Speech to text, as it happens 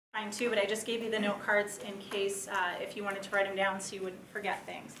too, but I just gave you the note cards in case if you wanted to write them down so you wouldn't forget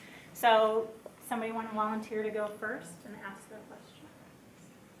things. So somebody want to volunteer to go first and ask their question?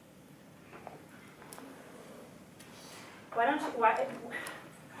 Why don't you, walk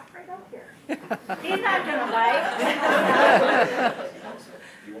right up here. He's not going to bite.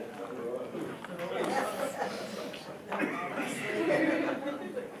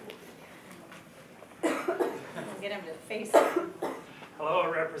 Get him to face it.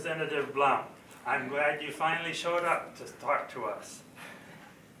 Hello, Representative Blum. I'm glad you finally showed up to talk to us.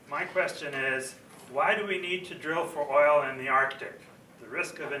 My question is, why do we need to drill for oil in the Arctic? The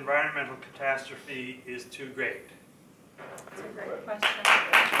risk of environmental catastrophe is too great. That's a great question.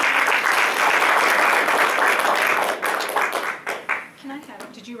 Can I have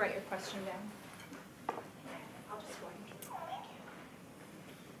it? Did you write your question down? I'll just go ahead and give it. Thank you.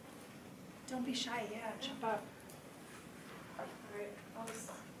 Don't be shy. Yeah, jump up. Alright, I'll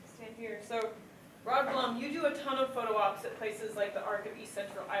just stand here. So, Rod Blum, you do a ton of photo ops at places like the Arc of East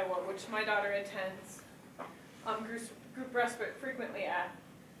Central Iowa, which my daughter attends group respite frequently at.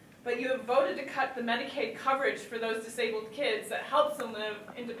 But you have voted to cut the Medicaid coverage for those disabled kids that helps them live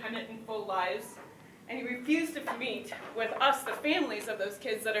independent and full lives. And you refuse to meet with us, the families of those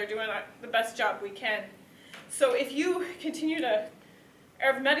kids that are doing the best job we can. So if you continue to, or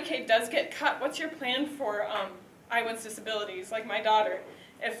if Medicaid does get cut, what's your plan for Iowans disabilities, like my daughter,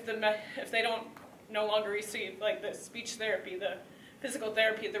 if they don't no longer receive like the speech therapy, the physical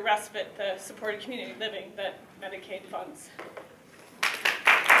therapy, the respite, the supported community living that Medicaid funds?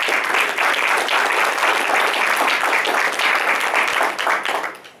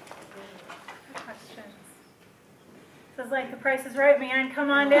 Good questions. This is like The Price is Right, man. Come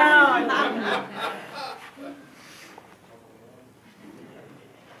on down.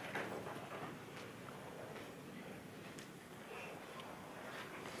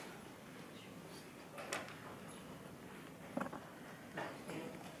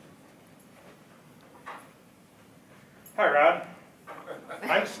 Hi, Rod.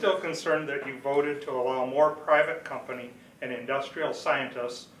 I'm still concerned that you voted to allow more private company and industrial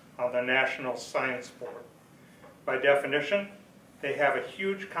scientists on the National Science Board. By definition, they have a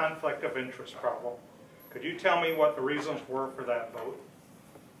huge conflict of interest problem. Could you tell me what the reasons were for that vote?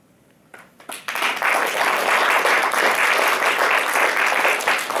 I'll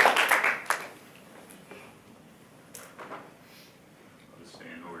just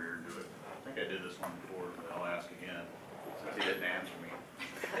stand over here and do it. I think I did this one before, but I'll ask again, since he didn't answer me.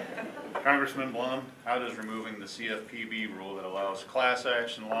 Congressman Blum, how does removing the CFPB rule that allows class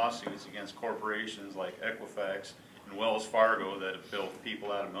action lawsuits against corporations like Equifax and Wells Fargo that have built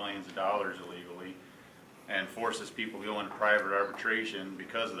people out of millions of dollars illegally and forces people to go into private arbitration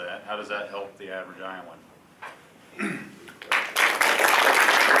because of that, how does that help the average Iowan?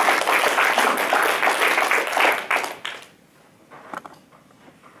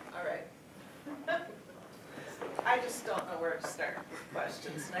 All right. I just don't know where to start with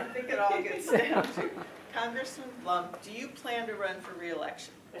questions, and I think it all gets down to, Congressman Blum, do you plan to run for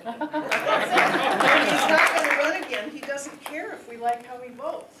re-election? If he's not going to run again, he doesn't care if we like how he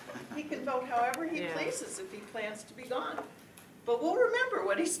votes. He can vote however he pleases if he plans to be gone. But we'll remember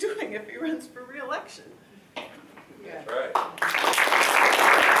what he's doing if he runs for re-election. That's right.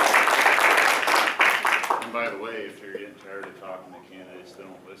 And by the way, if you're getting tired of talking to candidates that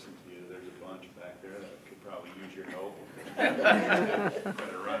don't listen to you, there's a bunch back there that could probably use your help.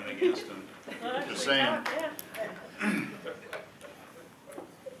 Better run against them. Just saying.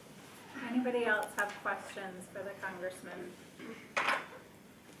 Anybody else have questions for the congressman?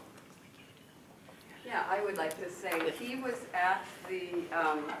 Yeah, I would like to say he was at the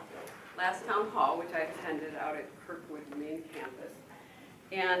last town hall, which I attended out at Kirkwood main campus.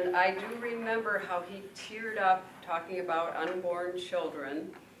 And I do remember how he teared up talking about unborn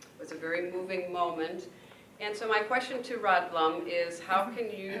children. It was a very moving moment. And so my question to Rod Blum is, how can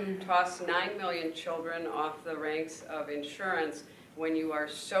you toss 9 million children off the ranks of insurance when you are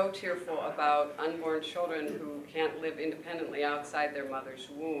so tearful about unborn children who can't live independently outside their mother's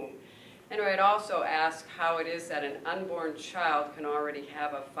womb? And I'd also ask how it is that an unborn child can already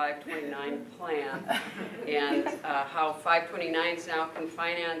have a 529 plan, and how 529s now can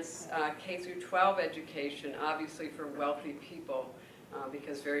finance K through 12 education, obviously for wealthy people,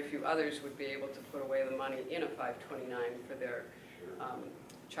 because very few others would be able to put away the money in a 529 for their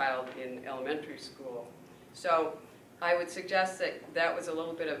child in elementary school. So I would suggest that that was a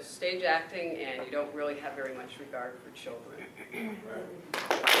little bit of stage acting, and you don't really have very much regard for children.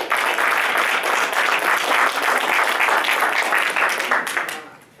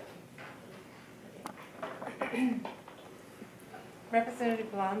 Representative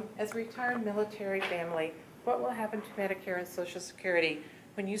Blum, as a retired military family, what will happen to Medicare and Social Security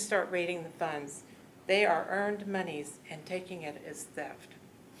when you start raiding the funds? They are earned monies, and taking it is theft.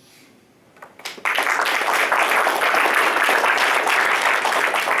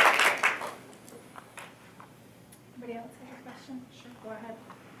 Anybody else have a question? Sure, go ahead.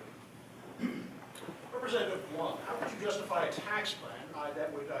 Representative Blum, how would you justify a tax plan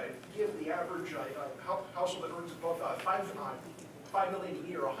that would give the average household that earns above $5 million a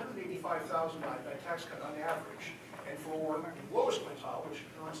year, $185,000 tax cut on average, and for the lowest quintile, which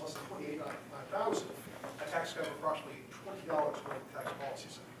earns less than $28,000, a tax cut of approximately $20 worth of tax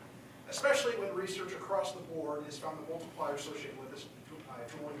policies? Especially when research across the board has found the multiplier associated with this to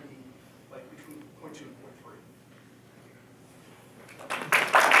only be like between 0.2 and 0.3.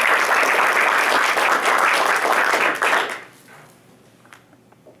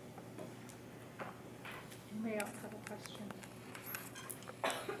 Anybody else have a question?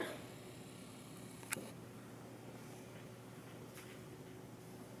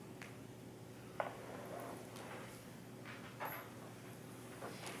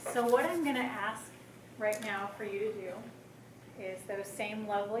 So what I'm going to ask right now for you to do is those same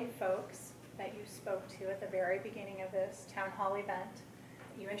lovely folks that you spoke to at the very beginning of this town hall event,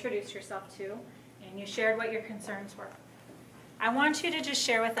 you introduced yourself to, and you shared what your concerns were. I want you to just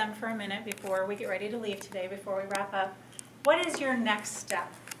share with them for a minute before we get ready to leave today, before we wrap up. What is your next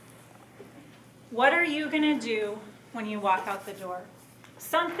step? What are you going to do when you walk out the door?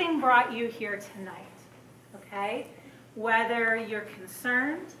 Something brought you here tonight, okay? Whether you're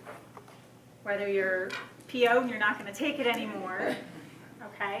concerned, whether you're PO and you're not going to take it anymore,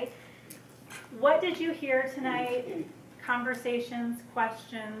 okay? What did you hear tonight? Conversations,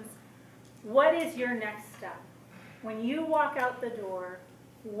 questions. What is your next step? When you walk out the door,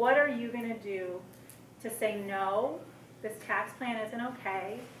 what are you going to do to say, no, this tax plan isn't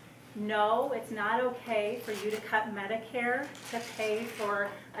okay. No, it's not okay for you to cut Medicare to pay for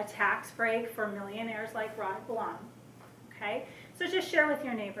a tax break for millionaires like Rod Blum. Okay? So just share with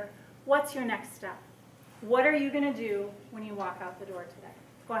your neighbor, what's your next step? What are you going to do when you walk out the door today?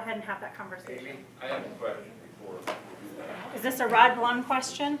 Go ahead and have that conversation. Amy, I have a question before we do that. Is this a Rod Blum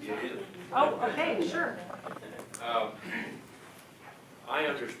question? It is. Oh, okay, sure. I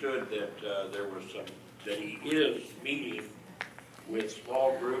understood that there was some, that he is meeting with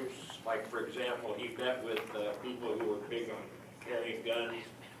small groups, like for example, he met with people who were big on carrying guns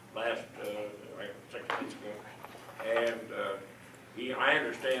last, 6 months ago. And I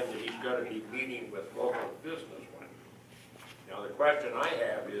understand that he's going to be meeting with local businessmen. Now the question I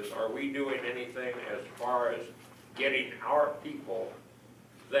have is, are we doing anything as far as getting our people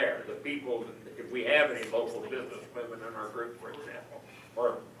there? The people, if we have any local business women in our group, for example,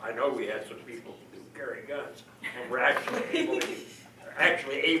 or I know we had some people who carry guns, and we're actually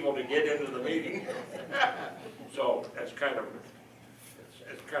able to get into the meeting. So that's kind of,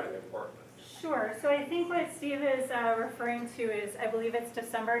 it's kind of important. Sure. So I think what Steve is referring to is, I believe it's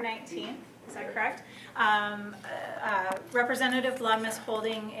December 19th. Is that correct? Representative Blum is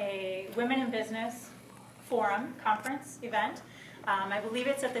holding a Women in Business Forum conference event. I believe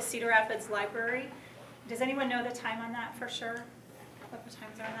it's at the Cedar Rapids Library. Does anyone know the time on that for sure? What the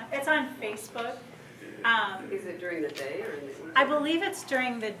times are on that? It's on Facebook. Is it during the day or in the evening? I believe it's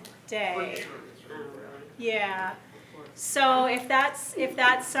during the day. Oh, really? Yeah. So if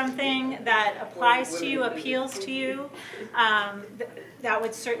that's something that applies to you, appeals to you, that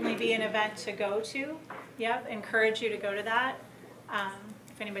would certainly be an event to go to. Yep, encourage you to go to that.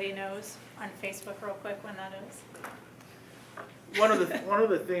 If anybody knows on Facebook real quick when that is. One of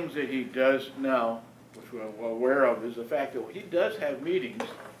the things that he does now, which we're well aware of, is the fact that he does have meetings,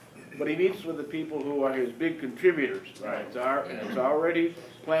 but he meets with the people who are his big contributors. Right. It's already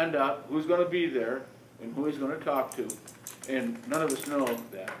planned out who's going to be there and who he's going to talk to, and none of us know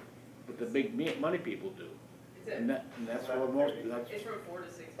that, but the big money people do. And that's what most. It's from 4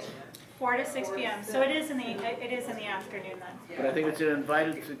 to 6 p.m. 4 to 6 p.m. So it is in the afternoon then. But I think it's an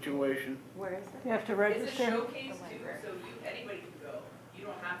invited situation. Where is it? You have to It's register. a showcase too, so anybody can go. You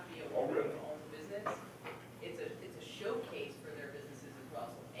don't have to be a woman who owns a business. It's a showcase for their businesses as well,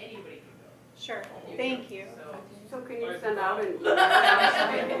 so anybody can go. Sure. Thank you. So can you send out an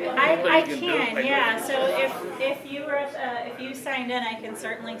I can, yeah. So if you signed in, I can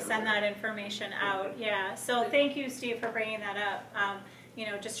certainly send that information out. Yeah. So thank you, Steve, for bringing that up. You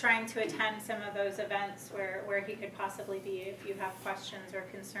know, just trying to attend some of those events where he could possibly be if you have questions or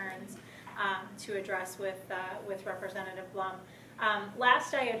concerns to address with Representative Blum.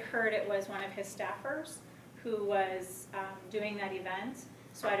 Last I had heard, it was one of his staffers who was doing that event.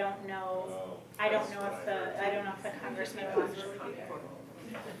 So I don't know if the congressman wants to be there.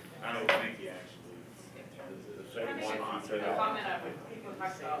 I don't think he actually, the same one he said. Comment on when people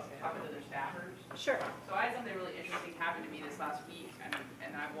talk about talking to their staffers. Sure. So I had something really interesting happen to me this last week,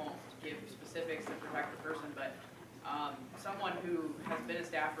 and I won't give specifics to protect the person, but someone who has been a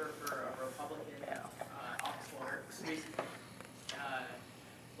staffer for a Republican office holder recently,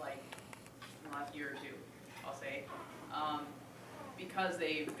 like in the last year or two, I'll say, because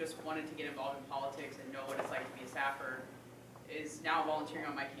they just wanted to get involved in politics and know what it's like to be a staffer, is now volunteering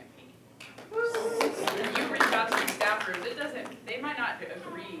on my campaign. When you reach out to the staffers, they might not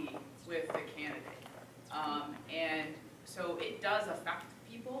agree with the candidate. And so it does affect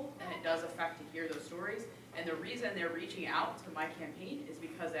people, and it does affect to hear those stories. And the reason they're reaching out to my campaign is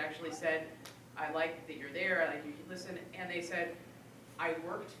because they actually said, I like that you're there, I like you can listen. And they said, I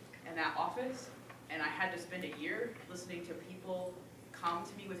worked in that office, and I had to spend a year listening to people come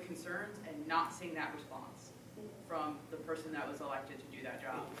to me with concerns and not seeing that response from the person that was elected to do that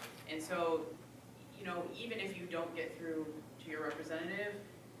job. And so, you know, even if you don't get through to your representative,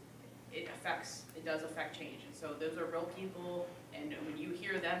 it does affect change. And so those are real people, and when you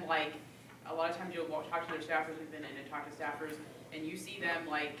hear them, like, a lot of times you'll talk to their staffers, we've been in and talk to staffers, and you see them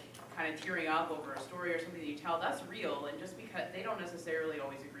like kind of tearing up over a story or something that you tell, that's real, and just because they don't necessarily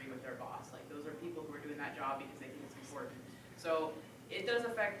always agree with their boss. Like, those are people who are doing that job because they think it's important. So it does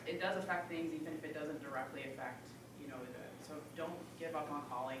affect things, even if it doesn't directly affect, you know, so don't give up on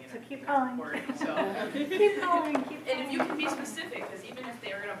calling. And so keep calling. So keep calling. And if you can be specific, because even if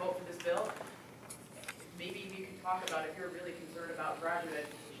they're going to vote for this bill, maybe you can talk about if you're really concerned about graduate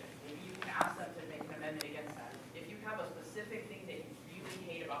education, maybe you can ask them to make an amendment against that. If you have a specific thing that you really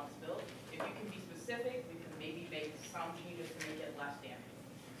hate about this bill, if you can be specific, we can maybe make some changes to make it less damaging.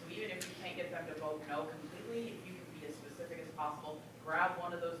 So even if you can't get them to vote no completely, if you can be as specific as possible, grab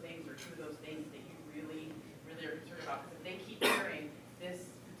one of those things or two of those things that you really are concerned about. Because if they keep hearing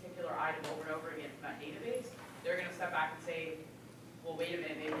this particular item over and over again from that database, they're going to step back and say, well, wait a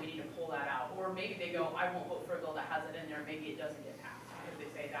minute, maybe we need to pull that out. Or maybe they go, I won't vote for a bill that has it in there, maybe it doesn't get passed, because they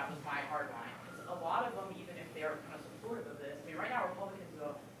say that was my hard line. Because a lot of them, even if they're kind of supportive of this, I mean, right now Republicans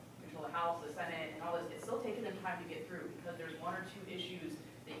control the House, the Senate, and all this, it's still taking them time to get through, because there's one or two issues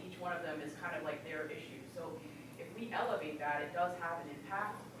that each one of them is kind of like their issue. So if we elevate that, it does have an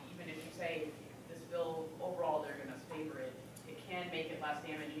impact. Even if you say this bill, overall, they're going to favor it, it can make it less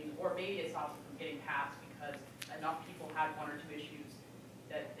damaging, or maybe it stops it from getting passed because enough people had one or two issues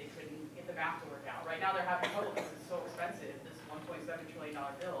that they couldn't get the math to work out. Right now they're having trouble because it's so expensive, this $1.7 trillion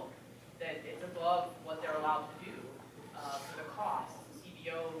bill, that it's above what they're allowed to do for the costs. The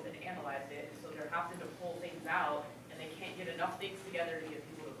CBO then analyzed it, so they're having to pull things out, and they can't get enough things together to get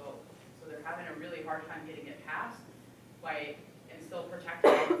people to vote. So they're having a really hard time getting it passed and still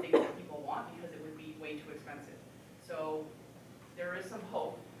protecting all the things that people want, because it would be way too expensive. So there is some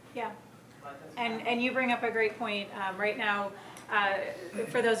hope. Yeah. And you bring up a great point. Right now,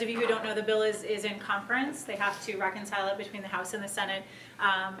 for those of you who don't know, the bill is in conference. They have to reconcile it between the House and the Senate.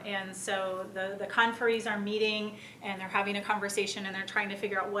 And so the conferees are meeting, and they're having a conversation, and they're trying to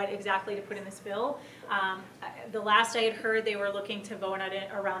figure out what exactly to put in this bill. The last I had heard, they were looking to vote on it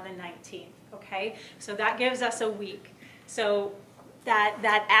around the 19th. Okay, so that gives us a week. So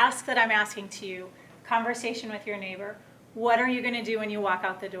that ask that I'm asking to you, conversation with your neighbor. What are you going to do when you walk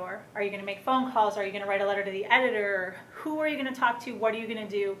out the door? Are you going to make phone calls? Are you going to write a letter to the editor? Who are you going to talk to? What are you going to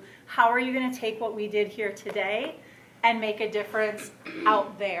do? How are you going to take what we did here today and make a difference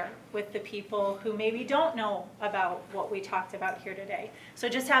out there with the people who maybe don't know about what we talked about here today? So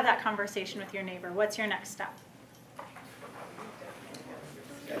just have that conversation with your neighbor. What's your next step?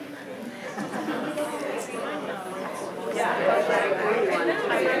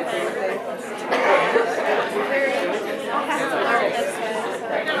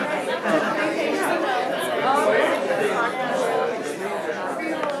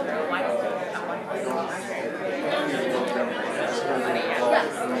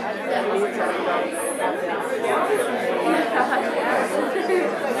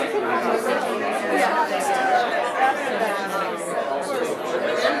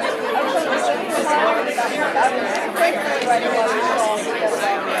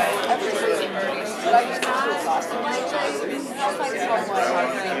 But I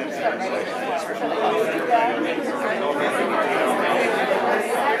just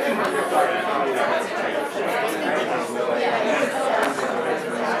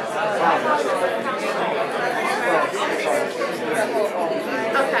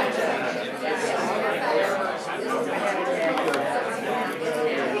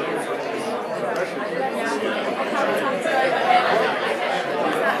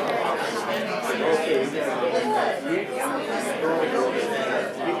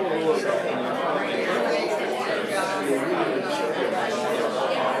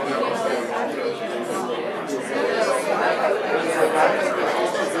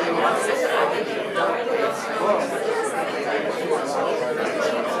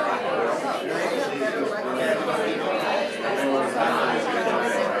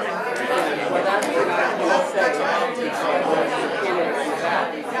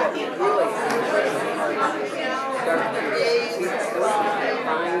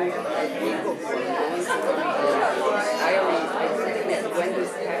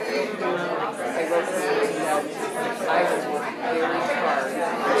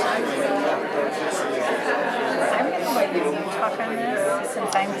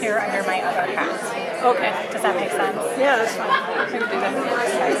I'm here under my other hat. Okay, does that make sense? Yeah, that's fine. I can do that.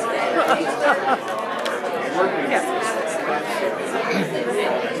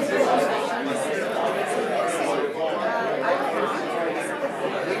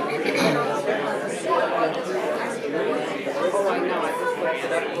 Oh, I know, I just looked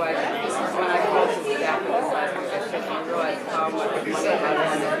it up, like, when I called to the back of the sidewalk, I said, you realize how much money I had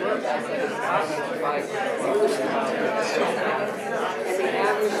on the work, I said, it's possible by years now. And the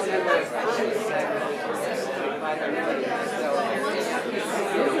average member of Congress said, by the million, so,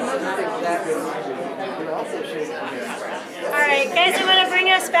 it's not exactly. All right, guys, I'm going to bring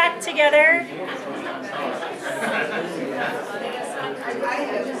us back together.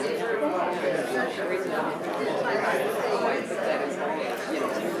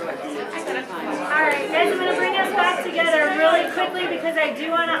 All right, guys, I'm going to bring us back together really quickly because I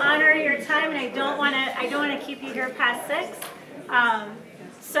do want to honor your time and I don't want to keep you here past 6.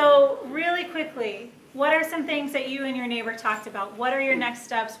 So really quickly, what are some things that you and your neighbor talked about? What are your next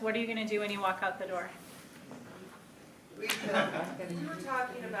steps? What are you going to do when you walk out the door? We were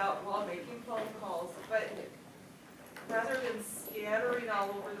talking about, well, making phone calls, but rather than scattering all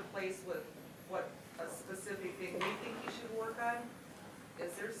over the place with what a specific thing we think you should work on,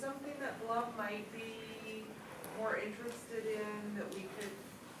 is there something that Blum might be more interested in that we could,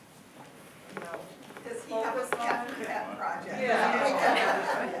 you know, Does he have a cat project?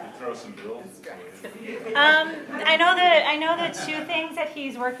 Yeah. Throw some bills. I know the 2 things that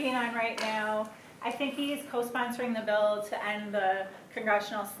he's working on right now. I think he's co-sponsoring the bill to end the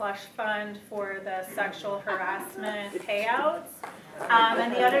congressional slush fund for the sexual harassment payouts.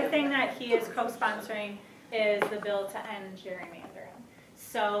 And the other thing that he is co-sponsoring is the bill to end gerrymandering.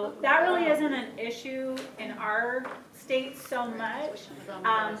 So that really isn't an issue in our state so much,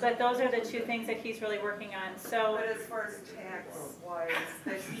 but those are the 2 things that he's really working on. So, But as far as tax-wise,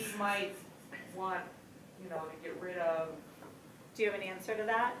 that he might want, you know, to get rid of. do you have an answer to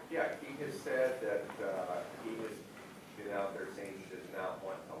that? Yeah, he has said that he has been out there saying he does not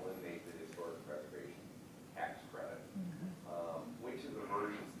want to eliminate the historic preservation tax credit. Which of the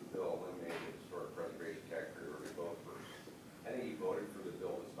versions of the bill eliminated the historic preservation tax credit, or did both versions? I think he voted for the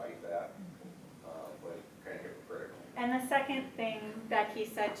bill despite that, but kind of hypocritical. And the second thing that he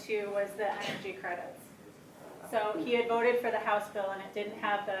said too was the energy credits. So he had voted for the House bill and it didn't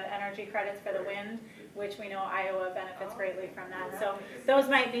have the energy credits for the wind, which we know Iowa benefits greatly from that. So those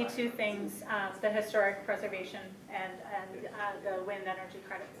might be 2 things, the historic preservation and the wind energy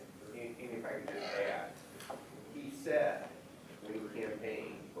credits. And if I could just add, he said when he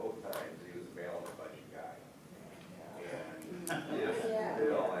campaigned both times he was a balanced budget guy. And this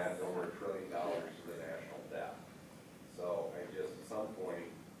bill adds over $1 trillion to the national debt. So I just, at some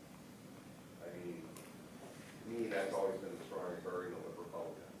point, I mean, to me, that's always been the strongest argument with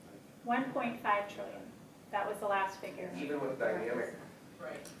Republicans. 1.5 trillion. That was the last figure. Even with dynamic,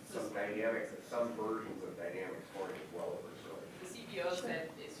 Right. some versions of dynamic scoring is well over $1 trillion. The CBO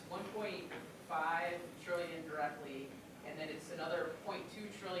said it's 1.5 trillion directly, and then it's another 0.2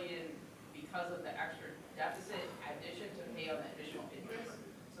 trillion because of the extra deficit addition to pay on the additional interest.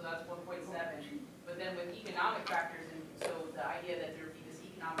 So that's 1.7. But then with economic factors, and so the idea that there would be this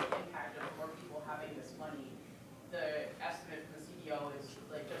economic impact of more people having this money, the estimate from the CBO is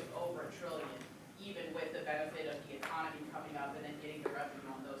like just over $1 trillion, even with the benefit of the economy coming up and then getting the revenue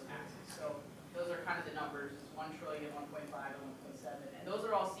on those taxes. So those are kind of the numbers, 1 trillion, 1.5, and 1.7. And those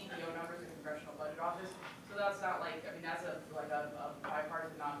are all CBO numbers in the Congressional Budget Office. So that's not like, I mean, that's a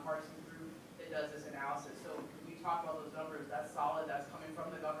bipartisan, nonpartisan group that does this analysis. So when we talk about those numbers, that's solid, that's coming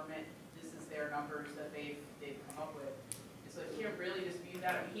from the government. This is their numbers that they've come up with. And so you can't really dispute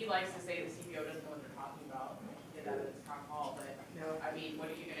that. I mean, he likes to say the CBO doesn't know what they're talking about. He did that at his town hall, but I mean,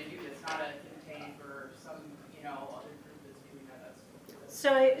 what are you gonna do? It's not a contain for some, you know, other group that's doing that.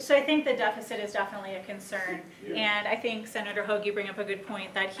 So I think the deficit is definitely a concern. And I think Senator Hogue, you bring up a good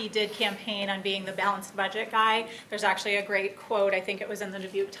point that he did campaign on being the balanced budget guy. There's actually a great quote, I think it was in the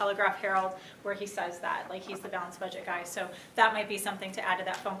Dubuque Telegraph-Herald, where he says that, like he's the balanced budget guy. So that might be something to add to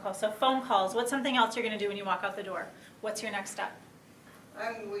that phone call. So phone calls, what's something else you're gonna do when you walk out the door? What's your next step?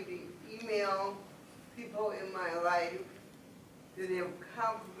 I'm going to email people in my life that have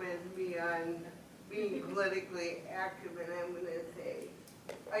complimented me on being politically active, and I'm going to say,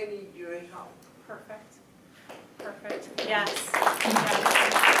 I need your help. Perfect. Perfect. Yes.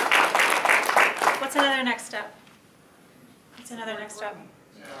 What's another next step? What's another next step?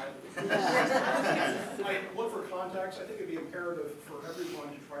 I look for contacts. I think it'd be imperative for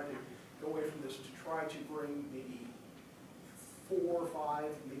everyone to try to go away from this, to try to bring maybe 4 or 5,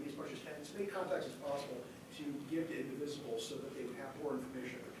 maybe as much as 10, as many contacts as possible, to give to Indivisible so that they would have more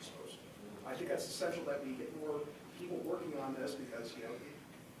information at their disposal. I think that's essential that we get more people working on this because, you know,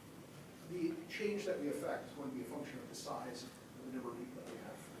 the change that we affect is going to be a function of the size of the number of people that we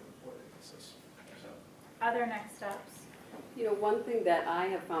have for the basis. So. Other next steps? You know, one thing that I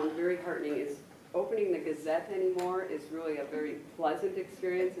have found very heartening is opening the Gazette anymore is really a very pleasant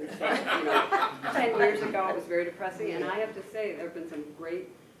experience. Instead, you know, 10 years ago it was very depressing, and I have to say there have been some great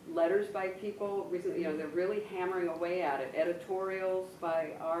letters by people recently. You know, they're really hammering away at it. Editorials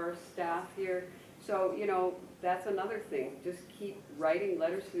by our staff here. So, you know, that's another thing. Just keep writing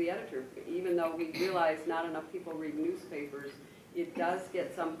letters to the editor. Even though we realize not enough people read newspapers, it does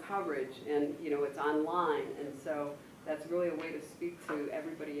get some coverage, and you know, it's online, and so that's really a way to speak to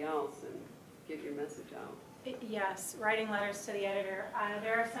everybody else and get your message out. Yes, writing letters to the editor.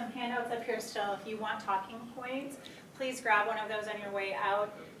 There are some handouts up here still. If you want talking points, please grab one of those on your way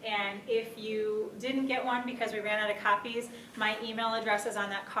out. And if you didn't get one because we ran out of copies, my email address is on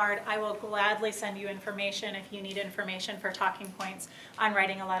that card. I will gladly send you information if you need information for talking points on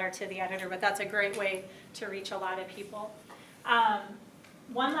writing a letter to the editor, but that's a great way to reach a lot of people.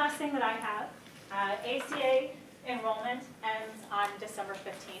 One last thing that I have, ACA enrollment ends on December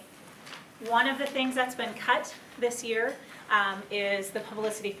 15th. One of the things that's been cut this year is the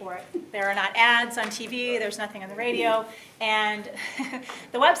publicity for it. There are not ads on TV, there's nothing on the radio, and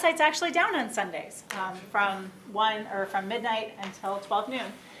the website's actually down on Sundays from midnight until 12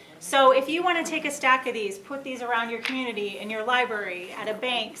 noon. So if you want to take a stack of these, put these around your community, in your library, at a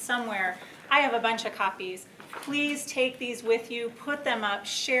bank, somewhere, I have a bunch of copies. Please take these with you, put them up,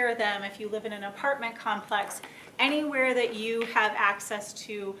 share them if you live in an apartment complex. Anywhere that you have access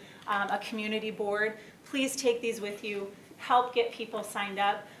to a community board, please take these with you. Help get people signed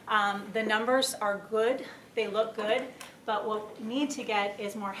up. The numbers are good, they look good, but what we need to get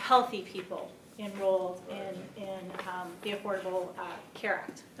is more healthy people enrolled in the Affordable Care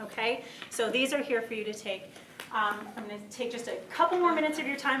Act, okay? So these are here for you to take. I'm going to take just a couple more minutes of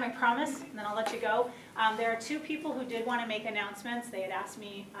your time, I promise, and then I'll let you go. There are two people who did want to make announcements. They had asked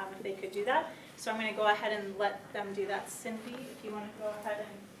me if they could do that, so I'm going to go ahead and let them do that. Cindy, if you want to go ahead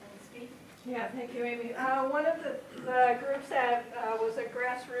and speak. Yeah, thank you, Amy. One of the groups that was a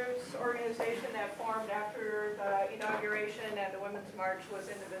grassroots organization that formed after the inauguration and the Women's March was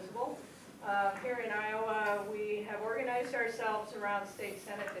Indivisible. Here in Iowa, we have organized ourselves around state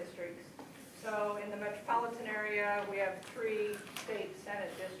Senate districts. So in the metropolitan area, we have 3 state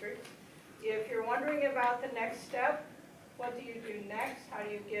Senate districts. If you're wondering about the next step, what do you do next? How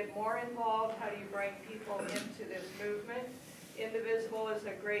do you get more involved? How do you bring people into this movement? Indivisible is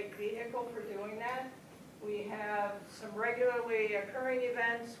a great vehicle for doing that. We have some regularly occurring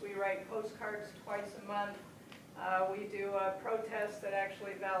events. We write postcards twice a month. We do a protest that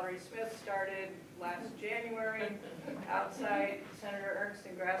actually Valerie Smith started last January outside Senator Ernst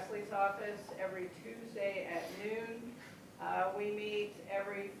and Grassley's office every Tuesday at noon. We meet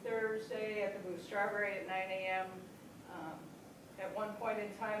every Thursday at the Blue Strawberry at 9 a.m. At one point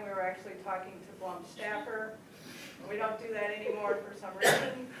in time, we were actually talking to Blum staffer. We don't do that anymore for some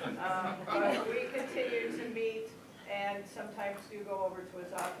reason, but we continue to meet and sometimes do go over to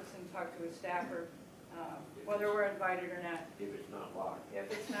his office and talk to his staffer, whether we're invited or not. If it's not locked.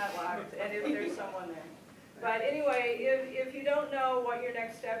 If it's not locked, and if there's someone there. But anyway, if you don't know what your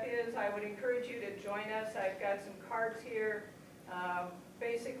next step is, I would encourage you to join us. I've got some cards here.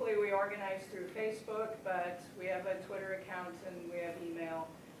 Basically, we organize through Facebook, but we have a Twitter account and we have email.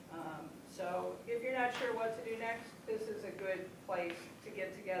 So if you're not sure what to do next, this is a good place to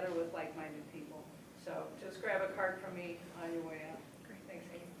get together with like-minded people. So just grab a card from me on your way out. Great. Thanks,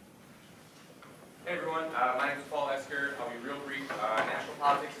 Amy. Hey everyone, my name is Paul Esker. I'll be real brief. National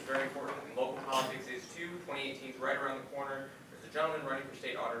politics is very important, and local politics is too. 2018 is right around the corner. There's a gentleman running for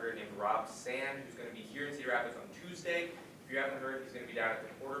state auditor named Rob Sand, who's going to be here in Cedar Rapids on Tuesday. If you haven't heard, he's going to be down at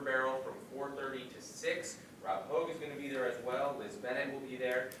the Quarter Barrel from 4:30 to 6. Rob Hogue is going to be there as well. Liz Bennett will be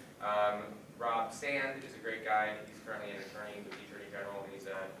there. Rob Sand is a great guy. He's currently an attorney with the Attorney General, and he's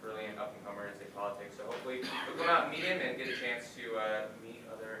a brilliant up-and-comer in state politics. So hopefully you'll come out and meet him and get a chance to meet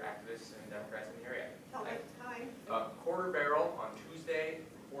other activists and Democrats in the area. Tell us time. Quarter Barrel on Tuesday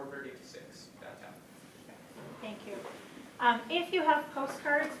from 4:30 to 6 downtown. Thank you. If you have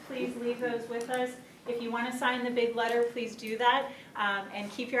postcards, please leave those with us. If you want to sign the big letter, please do that.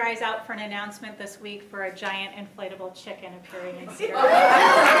 And keep your eyes out for an announcement this week for a giant inflatable chicken appearing in Cedar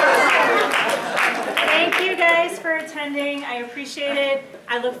Rapids. Thank you guys for attending. I appreciate it.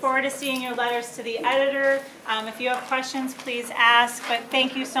 I look forward to seeing your letters to the editor. If you have questions, please ask. But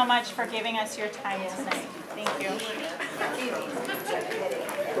thank you so much for giving us your time tonight. Thank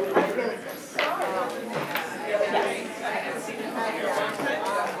you.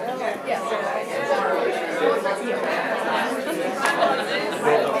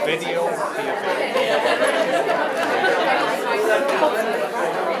 video be available?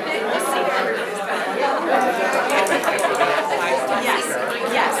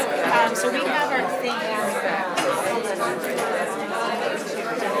 Yes, so we